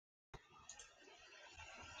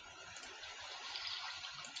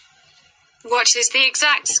What is the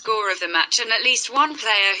exact score of the match and at least one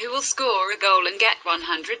player who will score a goal and get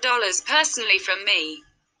 $100 personally from me?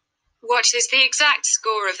 What is the exact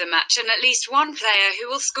score of the match and at least one player who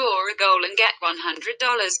will score a goal and get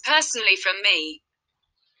 $100 personally from me?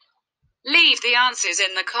 Leave the answers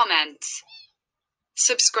in the comments.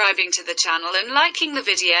 Subscribing to the channel and liking the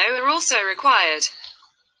video are also required.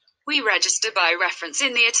 We register by reference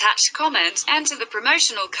in the attached comment. Enter the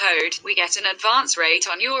promotional code. We get an advance rate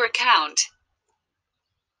on your account.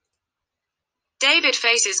 David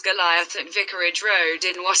faces Goliath at Vicarage Road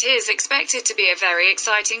in what is expected to be a very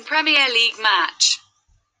exciting Premier League match.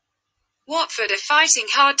 Watford are fighting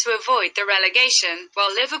hard to avoid the relegation,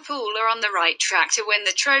 while Liverpool are on the right track to win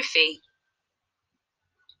the trophy.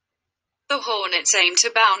 The Hornets aim to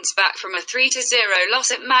bounce back from a 3-0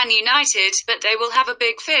 loss at Man United, but they will have a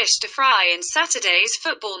big fish to fry in Saturday's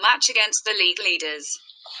football match against the league leaders.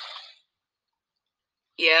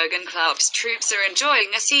 Jurgen Klopp's troops are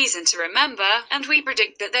enjoying a season to remember, and we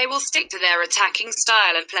predict that they will stick to their attacking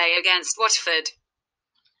style of play against Watford.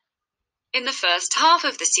 In the first half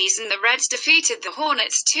of the season, the Reds defeated the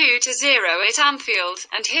Hornets 2-0 at Anfield,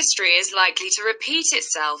 and history is likely to repeat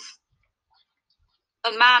itself.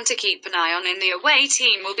 A man to keep an eye on in the away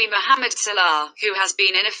team will be Mohamed Salah, who has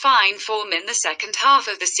been in a fine form in the second half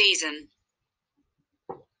of the season.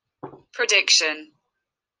 Prediction: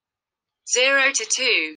 0-2.